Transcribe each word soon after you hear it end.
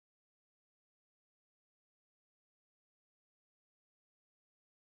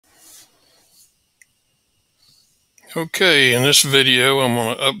Okay, in this video I'm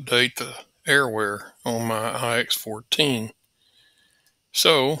going to update the AirWare on my iX14.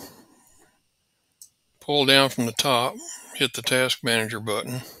 So, pull down from the top, hit the Task Manager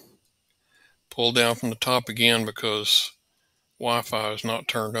button, pull down from the top again because Wi-Fi is not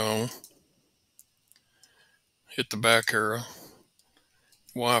turned on, hit the back arrow.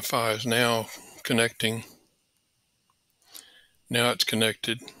 Wi-Fi is now connecting. Now it's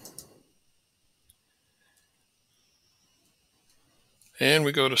connected. And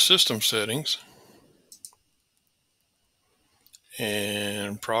we go to System Settings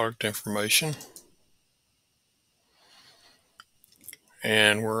and Product Information.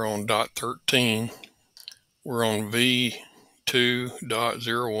 And we're on .13. We're on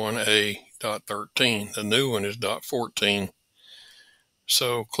V2.01A.13. The new one is .14.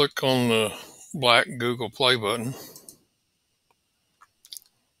 So click on the black Google Play button.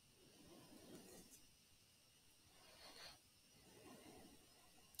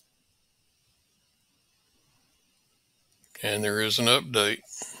 And there is an update.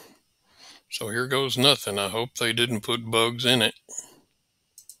 So here goes nothing. I hope they didn't put bugs in it.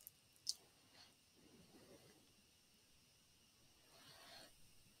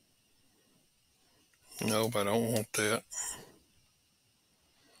 Nope, I don't want that.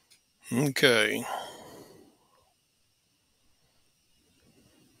 Okay.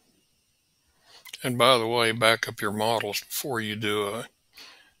 And by the way, back up your models before you do a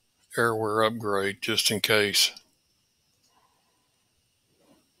AirWare upgrade, just in case.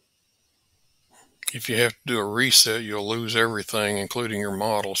 If you have to do a reset, you'll lose everything, including your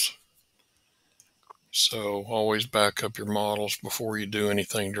models. So always back up your models before you do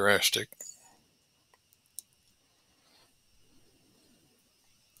anything drastic.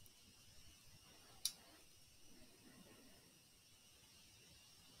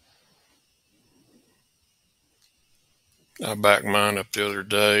 I backed mine up the other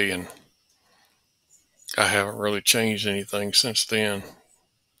day and I haven't really changed anything since then.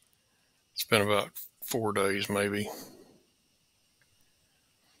 It's been about 4 days maybe.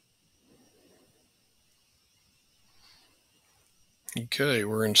 Okay,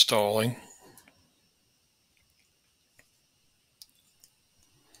 we're installing.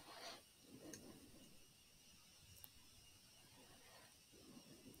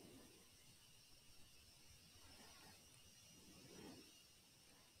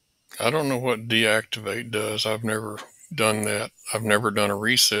 I don't know what deactivate does. I've never done that. I've never done a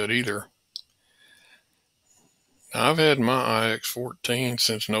reset either. I've had my iX14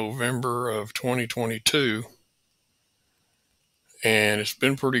 since November of 2022, and it's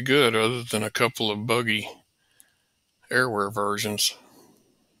been pretty good other than a couple of buggy AirWare versions.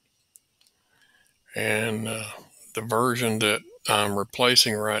 And the version that I'm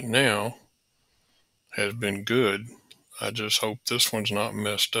replacing right now has been good. I just hope this one's not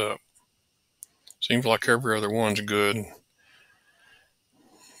messed up. Seems like every other one's good.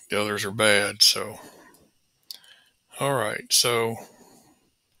 The others are bad, so. All right, so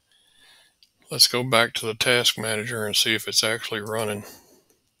let's go back to the Task Manager and see if it's actually running.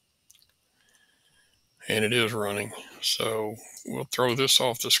 And it is running. So we'll throw this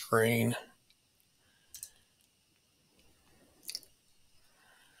off the screen.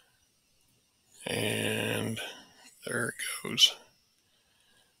 And there it goes.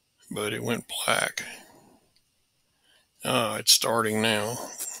 But it went black. Ah, it's starting now.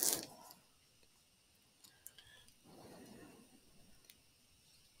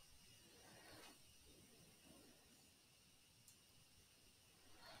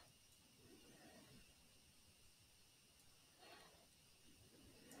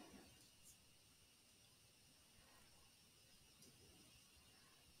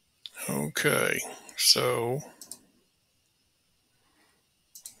 Okay, so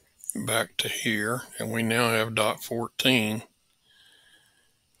back to here, and we now have .14.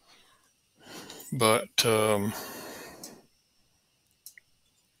 But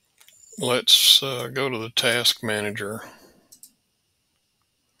let's go to the Task Manager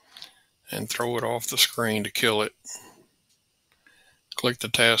and throw it off the screen to kill it. Click the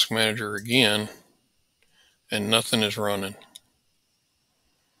Task Manager again, and nothing is running.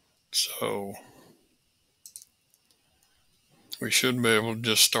 So we should be able to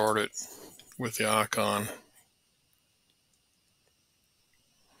just start it with the icon.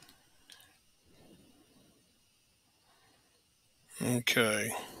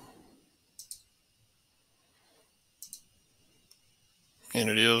 Okay. And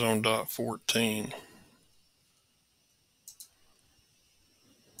it is on .14.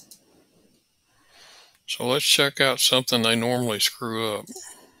 So let's check out something they normally screw up.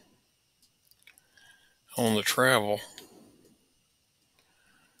 on the travel,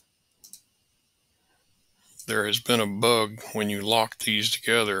 there has been a bug when you lock these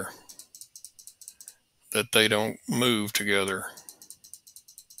together that they don't move together.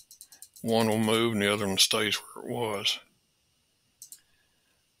 One will move and the other one stays where it was.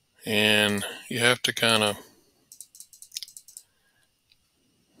 And you have to kind of,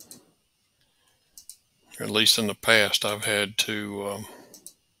 at least in the past, I've had to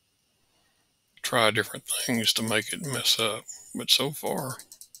try different things to make it mess up. But so far,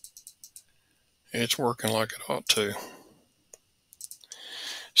 it's working like it ought to.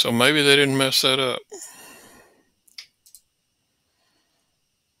 So maybe they didn't mess that up.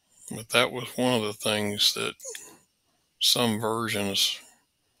 But that was one of the things that some versions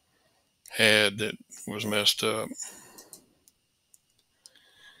had that was messed up.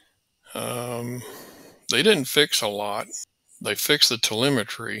 They didn't fix a lot. They fixed the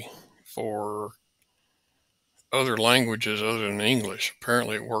telemetry for other languages other than English.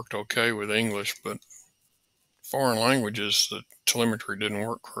 Apparently it worked okay with English, but foreign languages, the telemetry didn't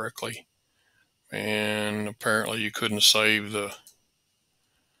work correctly. And apparently you couldn't save the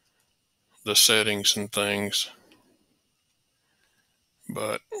settings and things.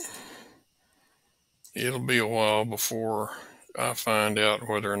 But it'll be a while before I find out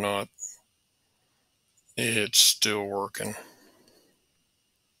whether or not it's still working.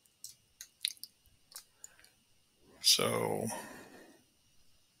 So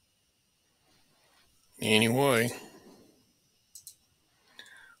anyway,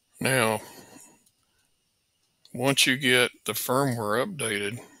 now once you get the firmware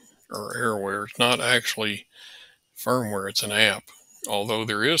updated, or AirWare, it's not actually firmware, it's an app. Although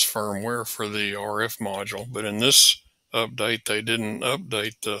there is firmware for the RF module, but in this update they didn't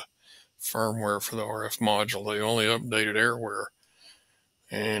update the firmware for the RF module. They only updated AirWare.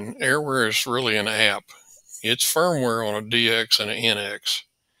 And AirWare is really an app. It's firmware on a DX and an NX,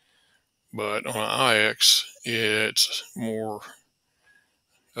 but on an iX it's more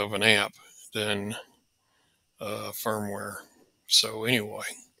of an app than firmware. So anyway,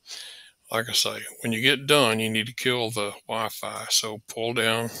 like I say, when you get done, you need to kill the Wi-Fi. So pull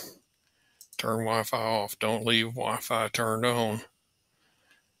down, turn Wi-Fi off. Don't leave Wi-Fi turned on,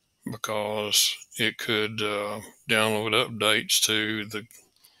 because it could download updates to the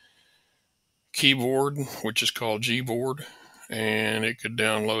keyboard, which is called Gboard, and it could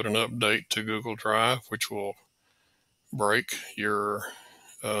download an update to Google Drive, which will break your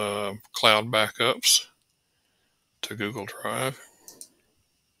cloud backups to Google Drive.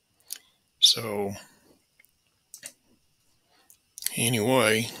 So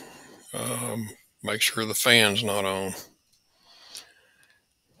anyway, make sure the fan's not on.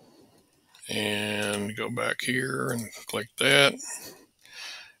 And go back here and click that.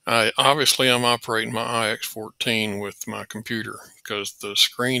 Obviously I'm operating my iX14 with my computer, because the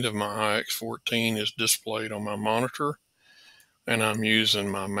screen of my iX14 is displayed on my monitor, and I'm using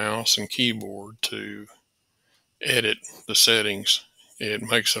my mouse and keyboard to edit the settings. It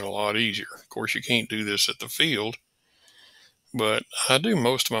makes it a lot easier. Of course, you can't do this at the field, but I do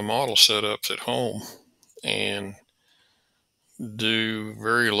most of my model setups at home and do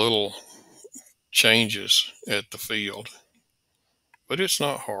very little changes at the field. But it's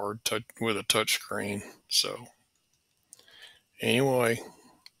not hard with a touch screen. So anyway,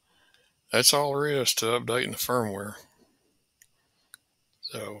 that's all there is to updating the firmware.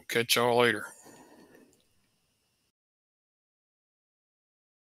 So catch y'all later.